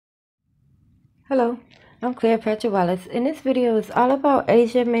Hello, I'm Cleopatra Wallace, and this video is all about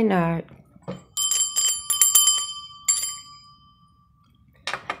Asia Maynard.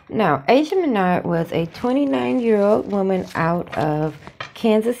 Now, Asia Maynard was a 29-year-old woman out of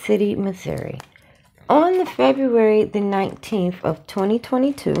Kansas City, Missouri. On February the 19th of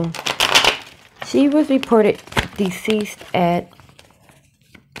 2022, she was reported deceased at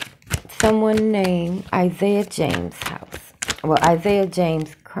someone named Isaiah James' house. Well, Isaiah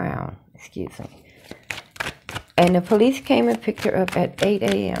James' Crown, excuse me. And the police came and picked her up at 8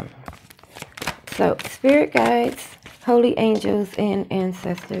 a.m. So, spirit guides, holy angels, and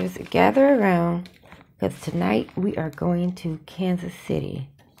ancestors, gather around, because tonight we are going to Kansas City.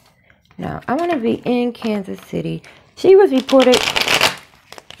 Now, I want to be in Kansas City. She was reported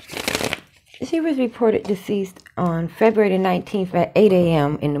deceased on February the 19th at 8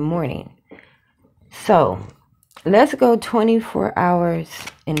 a.m. in the morning. So, let's go 24 hours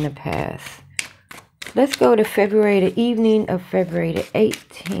in the past. Let's go to the evening of February the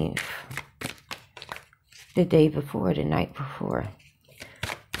 18th. The day before, the night before.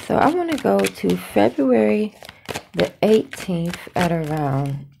 So I want to go to February the 18th at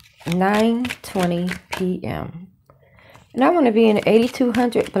around 9:20 p.m. And I want to be in the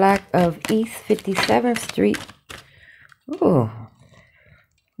 8200 block of East 57th Street. Ooh.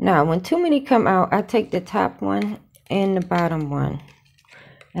 Now, when too many come out, I take the top one and the bottom one.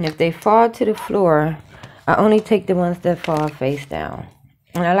 And if they fall to the floor, I only take the ones that fall face down.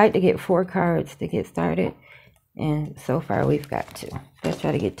 And I like to get 4 cards to get started. And so far we've got 2. Let's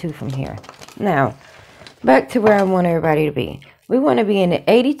try to get 2 from here. Now, back to where I want everybody to be. We want to be in the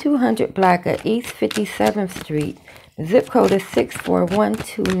 8200 block of East 57th Street. Zip code is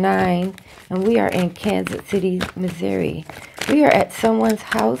 64129. And we are in Kansas City, Missouri. We are at someone's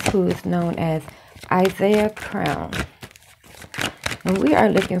house who is known as Isaiah Crown. And we are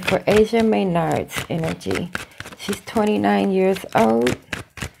looking for Asia Maynard's energy. She's 29 years old.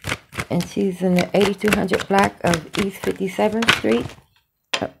 And she's in the 8200 block of East 57th Street.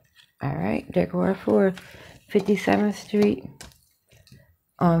 Oh, all right, decor for 57th Street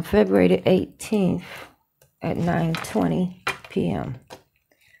on February the 18th at 9:20 p.m.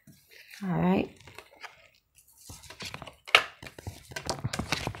 All right.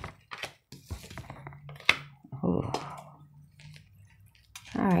 Ooh.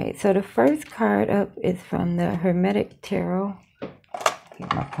 All right, so the first card up is from the Hermetic Tarot.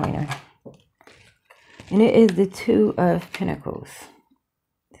 Get my pointer. And it is the 2 of Pentacles.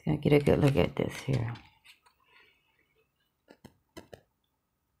 Just gonna get a good look at this here.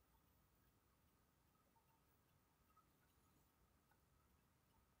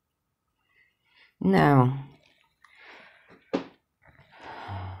 Now,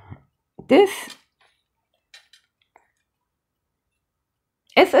 it's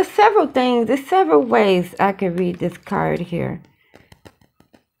several things. There's several ways I can read this card here.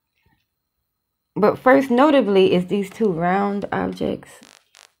 But first, notably, is these 2 round objects.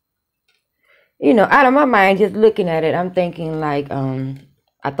 You know, out of my mind, just looking at it, I'm thinking like,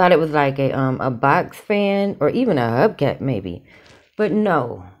 I thought it was like a box fan or even a hubcap maybe. But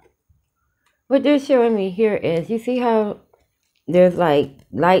no. What they're showing me here is, you see how there's like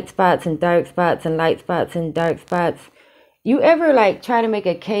light spots and dark spots and light spots and dark spots? You ever like try to make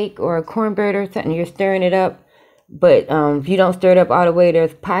a cake or a cornbread or something, you're stirring it up, but if you don't stir it up all the way,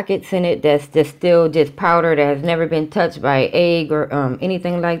 there's pockets in it that's just still just powder that has never been touched by an egg or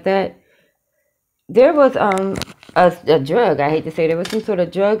anything like that. There was a drug, I hate to say, there was some sort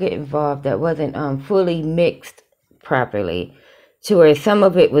of drug involved that wasn't fully mixed properly, to where some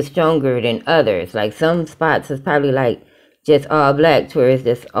of it was stronger than others. Like some spots is probably like just all black, to where it's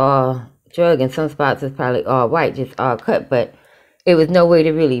just all drug, and some spots is probably all white, just all cut, but it was no way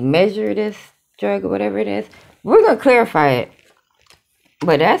to really measure this drug or whatever it is. We're going to clarify it.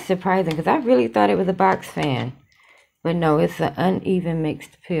 But that's surprising, because I really thought it was a box fan. But no, it's an uneven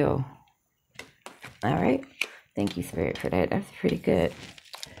mixed pill. All right. Thank you, Spirit, for that. That's pretty good.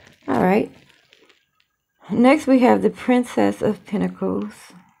 All right. Next, we have the Princess of Pentacles.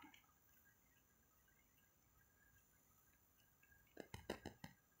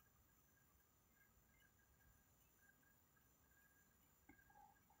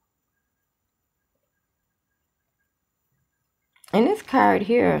 And this card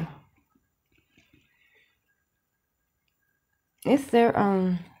here, it's their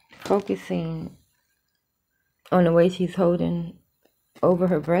focusing on the way she's holding over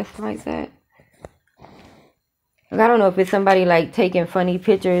her breast like that. Like, I don't know if it's somebody like taking funny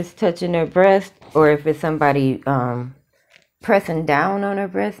pictures touching her breast, or if it's somebody pressing down on her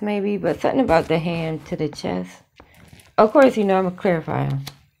breast maybe, but something about the hand to the chest. Of course, you know, I'm going to clarify.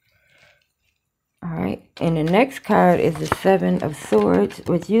 Alright, and the next card is the Seven of Swords,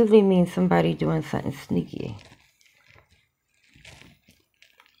 which usually means somebody doing something sneaky.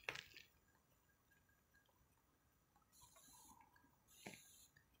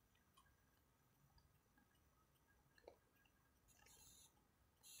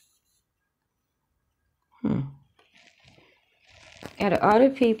 Out of all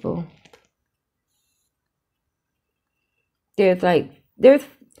the people, it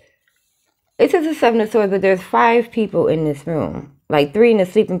says a Seven of Swords, but there's 5 people in this room. Like 3 in the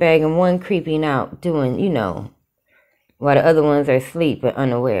sleeping bag and 1 creeping out doing, while the other ones are asleep but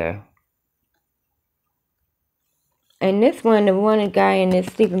unaware. And this one, the one guy in this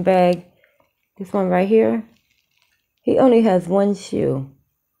sleeping bag, this one right here, he only has 1 shoe.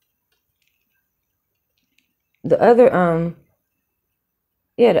 The other,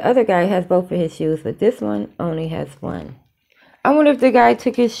 the other guy has both of his shoes, but this one only has 1. I wonder if the guy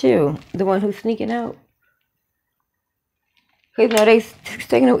took his shoe, the one who's sneaking out. Cause he's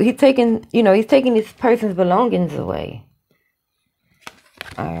taking this person's belongings away.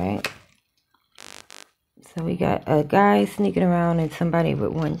 All right. So we got a guy sneaking around and somebody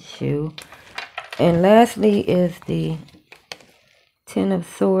with 1 shoe. And lastly is the Ten of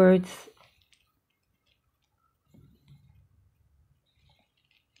Swords.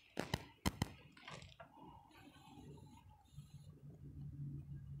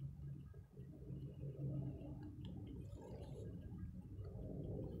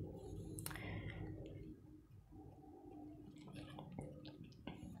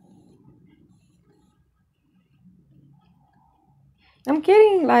 I'm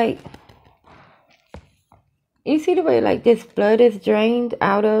getting like, you see the way like this blood is drained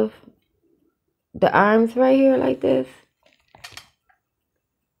out of the arms right here like this?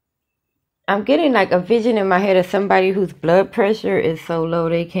 I'm getting like a vision in my head of somebody whose blood pressure is so low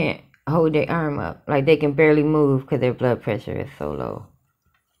they can't hold their arm up. Like they can barely move because their blood pressure is so low.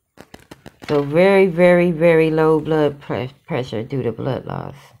 So very, very, very low blood pressure due to blood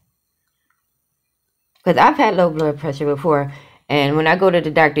loss. Because I've had low blood pressure before. And when I go to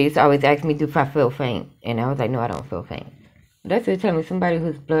the doctor, he used to always ask me, do I feel faint? And I was like, no, I don't feel faint. That's what telling me somebody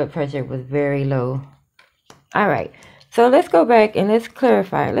whose blood pressure was very low. All right. So let's go back and let's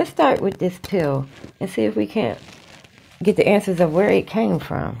clarify. Let's start with this pill and see if we can't get the answers of where it came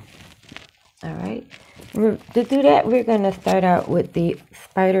from. All right. To do that, we're going to start out with the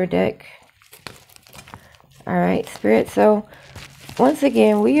spider deck. All right, Spirit. So once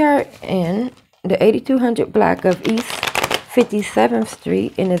again, we are in the 8200 block of East 57th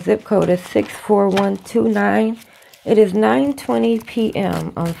Street, and the zip code is 64129. It is 9:20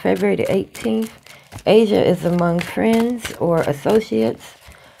 p.m. on February the 18th. Asia is among friends or associates,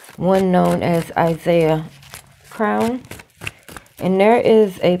 one known as Isaiah Crown. And there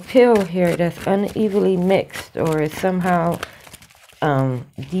is a pill here that's unevenly mixed or is somehow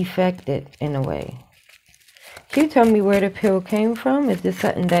defected in a way. Can you tell me where the pill came from? Is this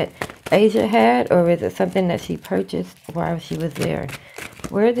something that Asia had, or is it something that she purchased while she was there?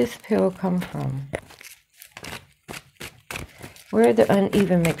 Where did this pill come from? Where did the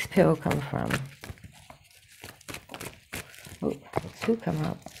uneven mixed pill come from? Oh, 2 come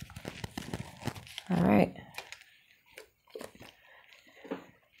up. All right.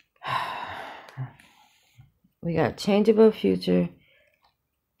 We got changeable future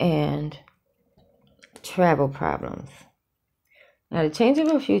and travel problems. Now, the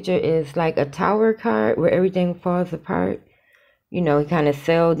changeable future is like a tower card where everything falls apart. You know, he kind of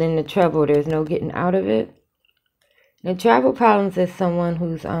sailed into trouble. There's no getting out of it. The travel problems is someone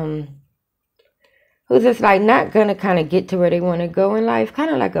who's just like not gonna kind of get to where they want to go in life,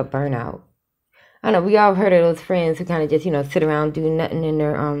 kind of like a burnout. I know we all heard of those friends who kind of just, sit around doing nothing in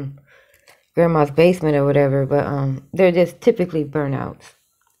their grandma's basement or whatever, but they're just typically burnouts.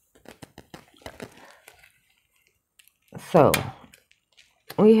 So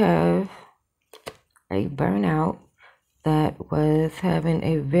we have a burnout that was having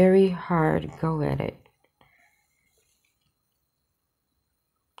a very hard go at it.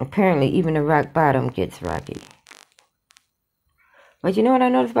 Apparently, even the rock bottom gets rocky. But you know what I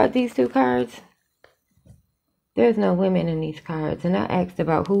noticed about these 2 cards? There's no women in these cards. And I asked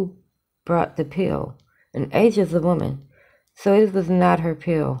about who brought the pill. And Asia's a woman. So this was not her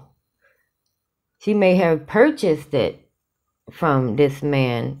pill. She may have purchased it from this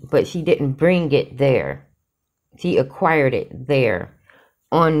man, but she didn't bring it there. She acquired it there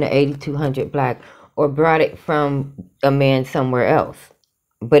on the 8200 block or brought it from a man somewhere else.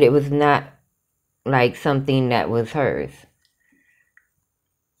 But it was not like something that was hers.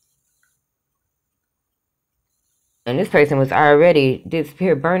 And this person was already, this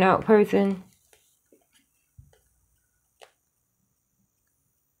here burnout person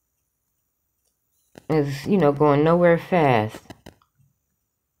is, going nowhere fast.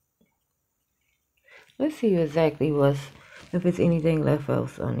 Let's see exactly if it's anything left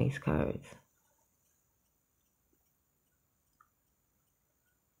else on these cards.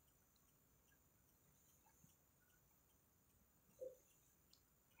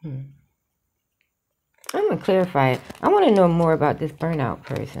 I'm going to clarify it. I want to know more about this burnout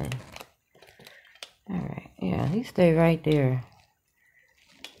person. Alright, yeah, he stay right there.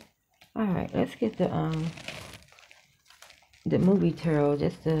 Alright, let's get the movie tarot,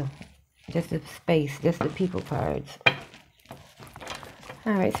 just the space, just the people cards.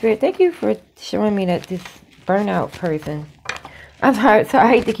 Alright, Spirit, thank you for showing me that this burnout person. I'm sorry, so I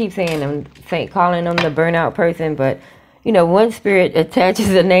hate to keep calling them the burnout person, but once Spirit attaches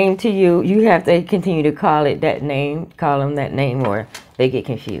a name to you, you have to continue to call them that name, or they get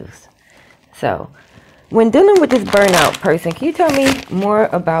confused. So, when dealing with this burnout person, can you tell me more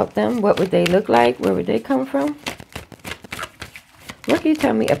about them? What would they look like? Where would they come from? What can you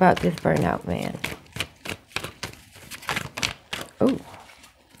tell me about this burnout man? Oh,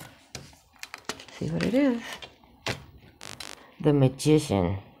 see what it is. The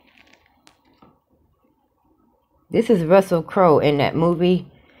Magician. This is Russell Crowe in that movie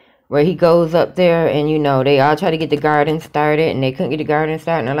where he goes up there and, they all try to get the garden started and they couldn't get the garden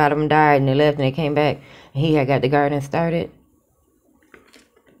started, and a lot of them died and they left and they came back and he had got the garden started.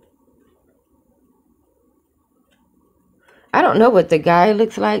 I don't know what the guy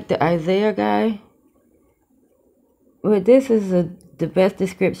looks like, the Isaiah guy. But this is the best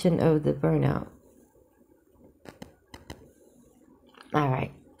description of the burnout.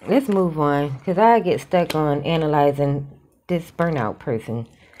 Alright, let's move on, because I get stuck on analyzing this burnout person.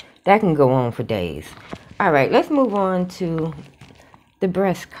 That can go on for days. Alright, let's move on to the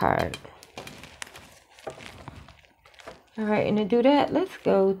breast card. Alright, and to do that, let's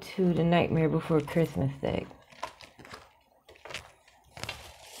go to the Nightmare Before Christmas deck.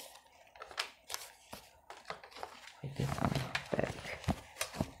 Put this on back.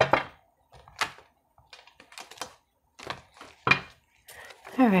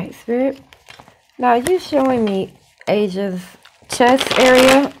 Alright, Spirit. Now you're showing me Asia's chest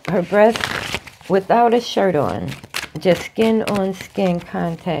area, her breast, without a shirt on. Just skin on skin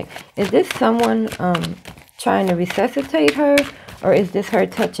contact. Is this someone trying to resuscitate her, or is this her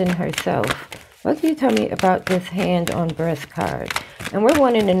touching herself? What can you tell me about this hand on breast card? And we're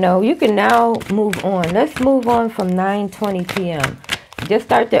wanting to know, you can now move on. Let's move on from 9:20 p.m. Just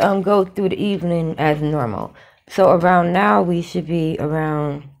start to go through the evening as normal. So around now, we should be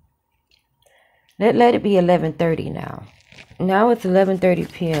around, let it be 11:30 now. Now it's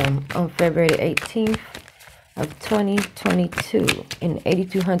 11:30 p.m. on February 18th of 2022 in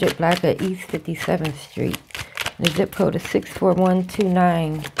 8200 Blacka East 57th Street. The zip code is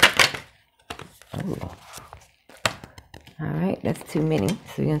 64129. Oh. Alright, that's too many.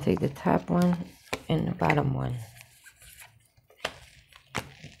 So we're going to take the top one and the bottom one.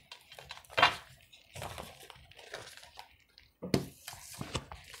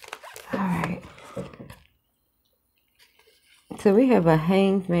 Alright. So we have a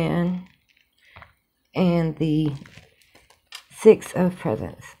Hanged Man and the Six of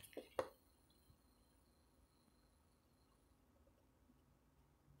Presents.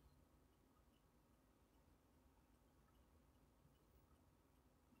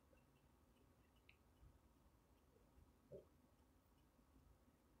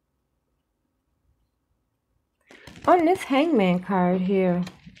 On this Hangman card here,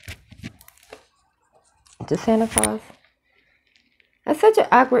 the Santa Claus, that's such an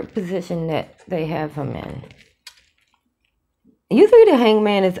awkward position that they have him in. Usually the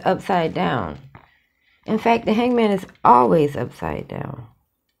Hangman is upside down. In fact, the Hangman is always upside down.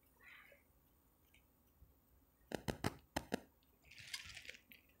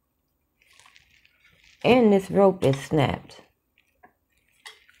 And this rope is snapped.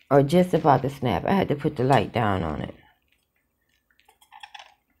 Or just about to snap. I had to put the light down on it.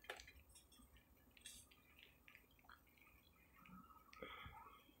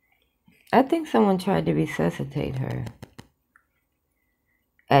 I think someone tried to resuscitate her.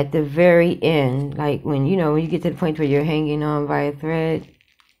 At the very end, like when you get to the point where you're hanging on by a thread.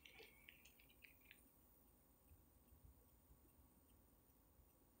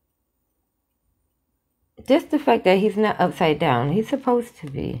 Just the fact that he's not upside down. He's supposed to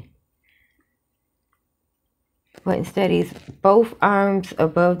be. But instead he's both arms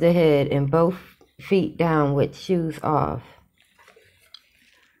above the head and both feet down with shoes off.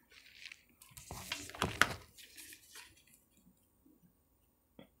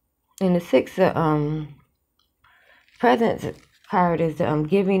 And the Six of Presents card is the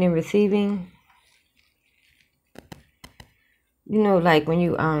giving and receiving. You know, like when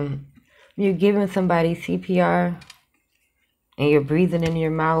you're giving somebody CPR and you're breathing in your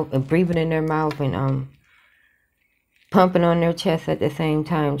mouth and breathing in their mouth and pumping on their chest at the same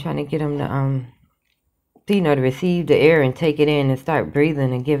time, trying to get them to, you know, to receive the air and take it in and start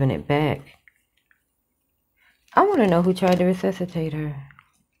breathing and giving it back. I want to know who tried to resuscitate her.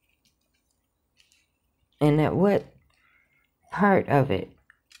 And at what part of it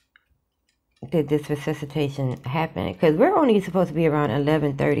did this resuscitation happen? Because we're only supposed to be around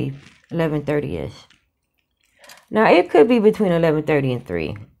 11:30-ish. Now, it could be between 11:30 and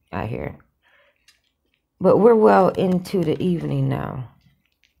 3, I hear. But we're well into the evening now.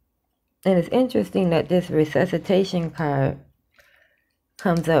 And it's interesting that this resuscitation card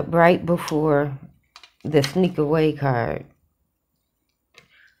comes up right before the sneak away card.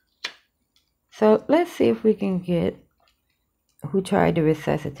 So let's see if we can get who tried to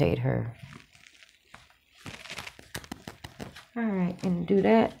resuscitate her. Alright, and to do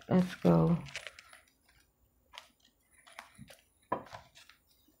that, let's go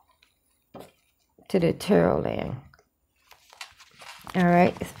to the tarot land.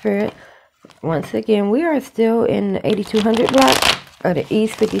 Alright, Spirit. Once again, we are still in the 8200 block of the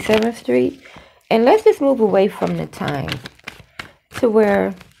East 57th Street. And let's just move away from the time to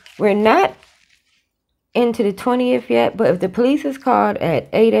where we're not into the 20th yet, but if the police is called at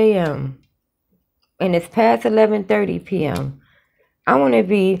 8 a.m. and it's past 11:30 p.m., I want to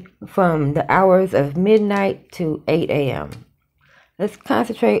be from the hours of midnight to 8 a.m. Let's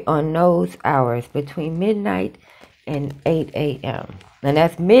concentrate on those hours between midnight and 8 a.m. And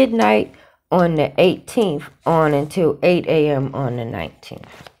that's midnight on the 18th on until 8 a.m. on the 19th.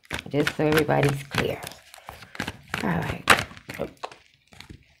 Just so everybody's clear. Alright.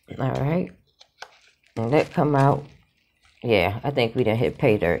 Alright. And that come out. Yeah, I think we done hit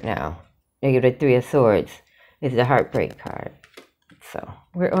pay dirt now. Negative 3 of Swords is the heartbreak card. So,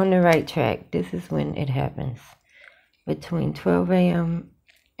 we're on the right track. This is when it happens. Between 12 a.m.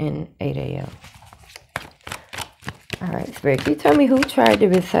 and 8 a.m. Alright, Spirit, can you tell me who tried to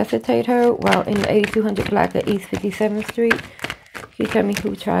resuscitate her while in the 8200 block of East 57th Street? Can you tell me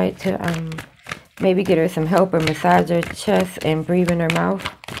who tried to maybe get her some help or massage her chest and breathe in her mouth?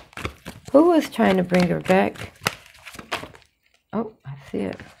 Who was trying to bring her back? Oh, I see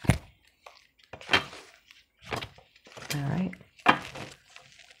it. Alright.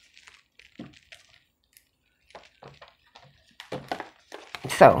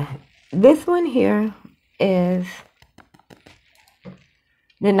 So, this one here is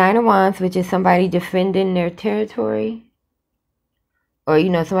the Nine of Wands, which is somebody defending their territory. Or, you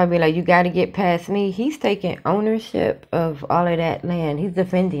know, somebody be like, you got to get past me. He's taking ownership of all of that land. He's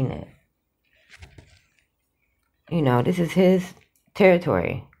defending it. You know, this is his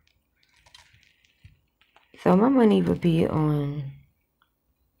territory. So my money would be on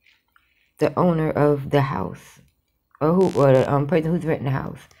the owner of the house. Or the person who's renting the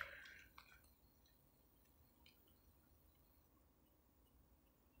house.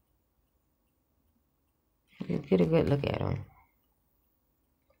 Get a good look at him.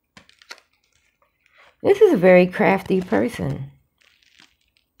 This is a very crafty person.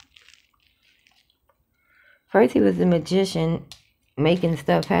 First he was a magician, making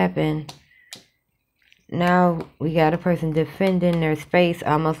stuff happen. Now we got a person defending their space,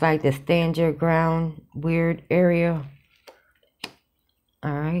 almost like the stand your ground weird area.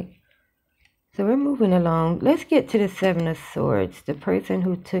 Alright. So we're moving along. Let's get to the Seven of Swords. The person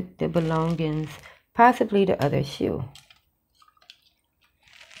who took the belongings, possibly the other shoe.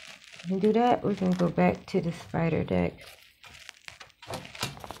 We can do that. We can go back to the spider deck.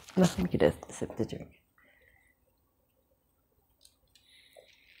 Let me get a sip to drink.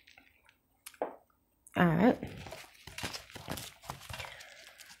 Alright.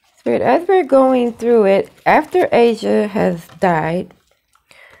 Spirit, as we're going through it, after Asia has died,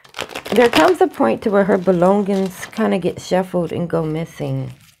 there comes a point to where her belongings kind of get shuffled and go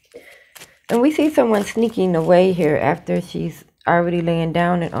missing. And we see someone sneaking away here after she's already laying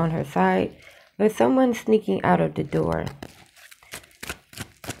down and on her side. There's someone sneaking out of the door.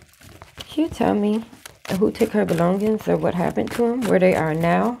 Can you tell me who took her belongings or what happened to them, where they are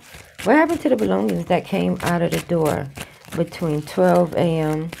now? What happened to the belongings that came out of the door between 12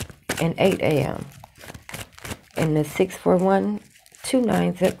 a.m. and 8 a.m. in the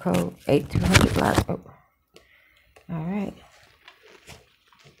 64129 zip code, 8200 block? Oh. All right.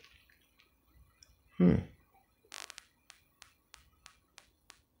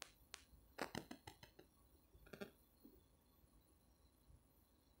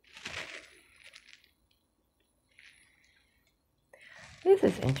 This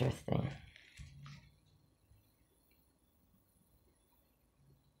is interesting.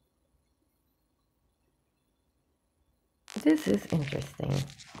 this is interesting.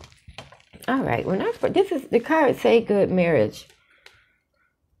 All right, this is the card say good marriage.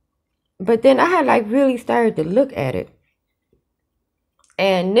 But then I had like really started to look at it.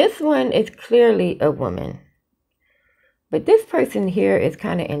 And this one is clearly a woman. But this person here is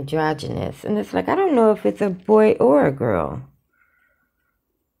kind of androgynous. And it's like, I don't know if it's a boy or a girl.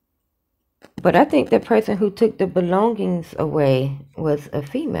 But I think the person who took the belongings away was a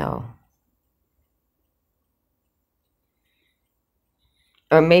female.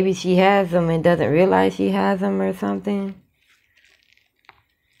 Or maybe she has them and doesn't realize she has them or something.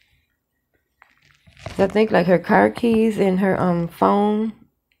 So I think like her car keys and her phone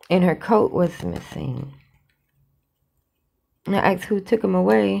and her coat was missing. And I asked who took them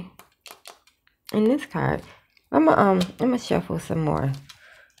away in this card. I'm gonna shuffle some more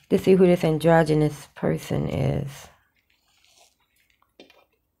to see who this androgynous person is.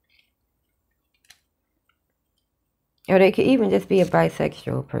 Or they could even just be a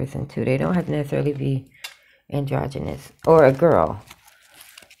bisexual person too. They don't have to necessarily be androgynous. Or a girl.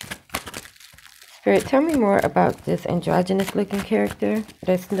 Spirit, tell me more about this androgynous looking character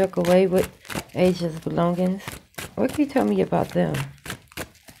that snuck away with Asia's belongings. What can you tell me about them?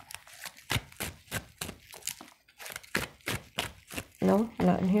 No,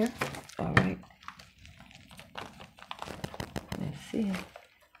 not in here. All right. Let's see.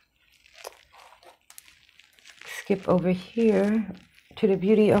 Skip over here to the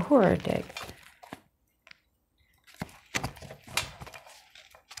Beauty of Horror deck.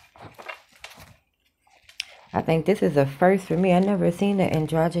 I think this is a first for me. I've never seen an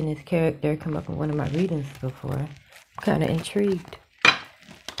androgynous character come up in one of my readings before. I'm kind of intrigued.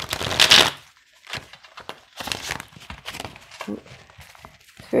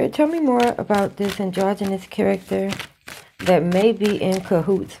 Spirit, tell me more about this androgynous character that may be in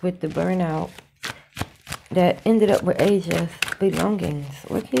cahoots with the burnout that ended up with Asia's belongings.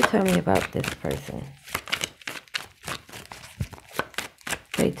 What can you tell me about this person?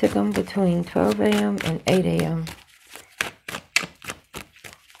 They took them between 12 a.m. and 8 a.m.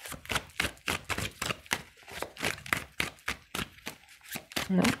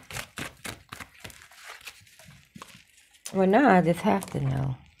 No? Well, now I just have to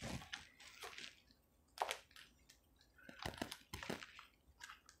know.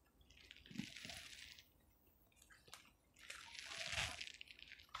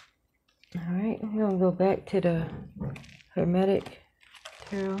 All right, I'm going to go back to the Hermetic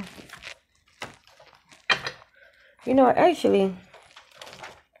Tarot. You know, actually,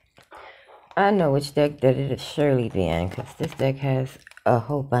 I know which deck that it is surely be in, because this deck has a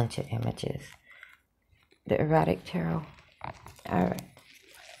whole bunch of images. The Erotic Tarot. Alright.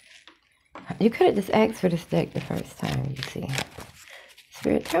 You could have just asked for this deck the first time, you see.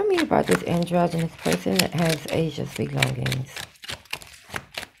 Spirit, tell me about this androgynous person that has Asia's belongings.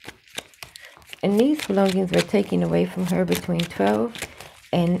 And these belongings were taken away from her between 12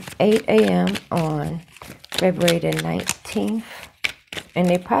 and 8 a.m. on February the 19th. And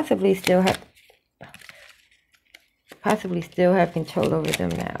they possibly still have control over them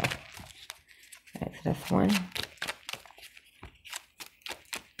now. Alright, so that's one.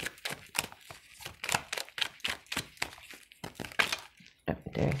 Oh,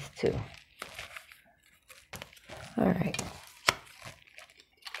 there's two. Alright.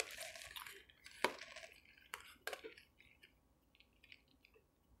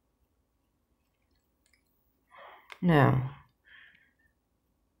 Now,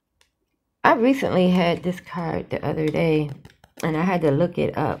 I recently had this card the other day, and I had to look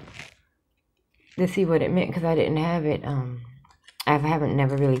it up to see what it meant, because I didn't have it. I haven't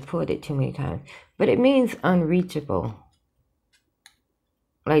never really pulled it too many times, but it means unreachable.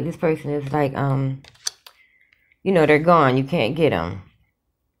 Like this person is like, you know, they're gone. You can't get them.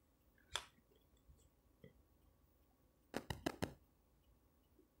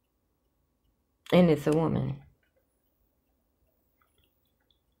 And it's a woman.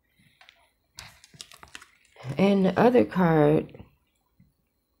 And the other card,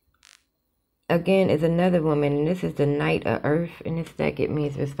 again, is another woman. And this is the Knight of Earth. In this deck, it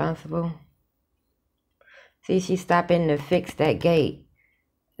means responsible. See, she's stopping to fix that gate.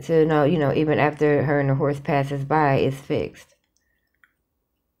 So, no, you know, even after her and the horse passes by, it's fixed.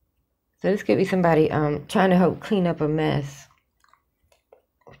 So this could be somebody trying to help clean up a mess.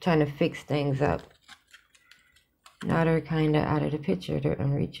 Trying to fix things up. Now they're kind of out of the picture. They're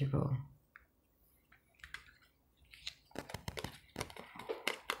unreachable.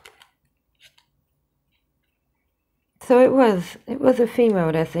 So it was a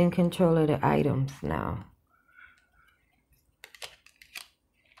female that's in control of the items now.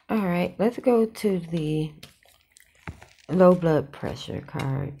 All right, let's go to the low blood pressure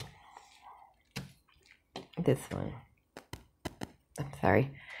card. This one. I'm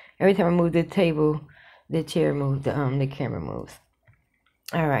sorry. Every time I move the table, the chair moves, the camera moves.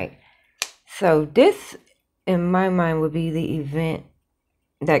 All right. So this, in my mind, would be the event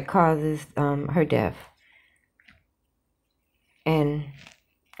that causes her death. And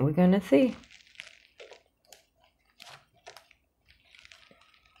we're going to see.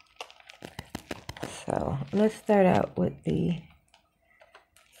 So let's start out with the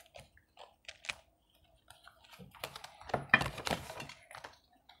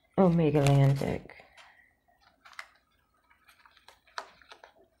Omega Land deck.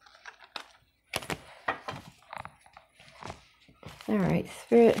 All right,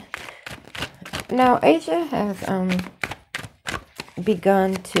 Spirit. Now Asia has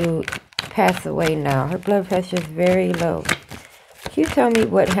begun to pass away now. Her blood pressure is very low. Can you tell me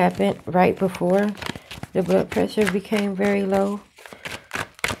what happened right before the blood pressure became very low?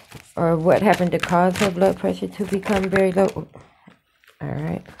 Or what happened to cause her blood pressure to become very low? All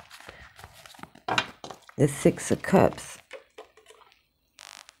right. The Six of Cups.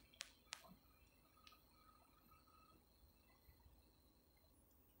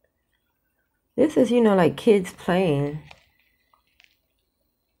 This is, you know, like kids playing.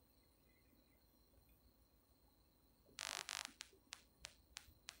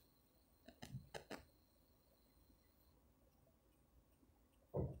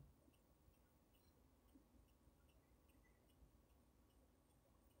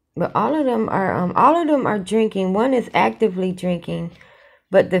 But all of them are drinking. One is actively drinking,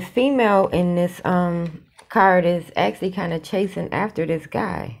 but the female in this card is actually kind of chasing after this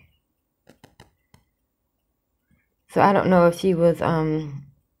guy. So I don't know if she was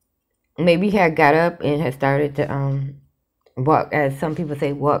maybe had got up and had started to walk, as some people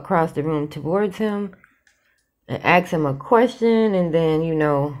say, walk across the room towards him and ask him a question, and then, you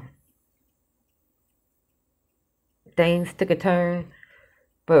know, things took a turn.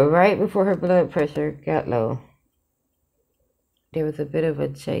 But right before her blood pressure got low, there was a bit of a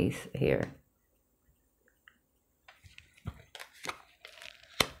chase here.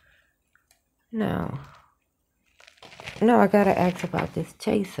 No, I gotta ask about this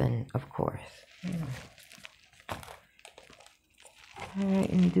chasing, of course. All right,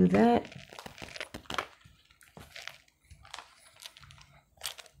 let me do that.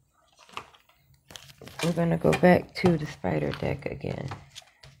 We're gonna go back to the spider deck again.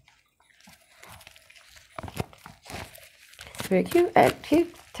 Can you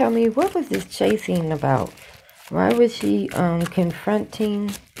tell me, what was this chasing about? Why was she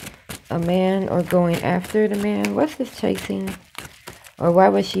confronting a man or going after the man? What's this chasing? Or why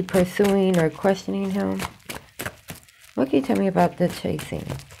was she pursuing or questioning him? What can you tell me about the chasing?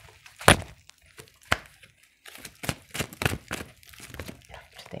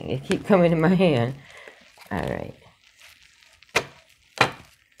 Dang, it keeps coming in my hand. All right.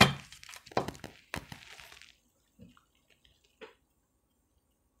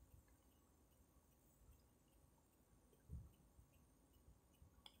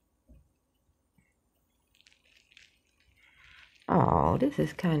 Oh, this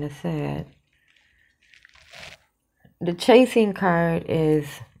is kind of sad. The chasing card is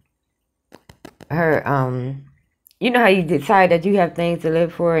her, you know how you decide that you have things to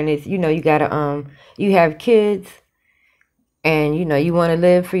live for, and it's, you know, you gotta, you have kids, and, you know, you want to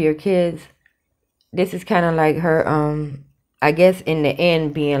live for your kids. This is kind of like her, I guess in the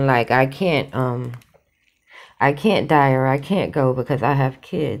end being like, I can't die or I can't go because I have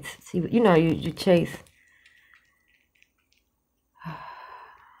kids. See, you know, you chase.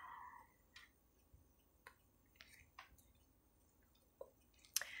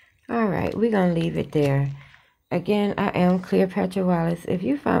 All right, we're going to leave it there. Again, I am Cleopatra Wallace. If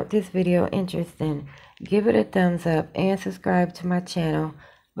you found this video interesting, give it a thumbs up and subscribe to my channel,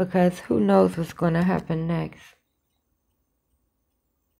 because who knows what's going to happen next.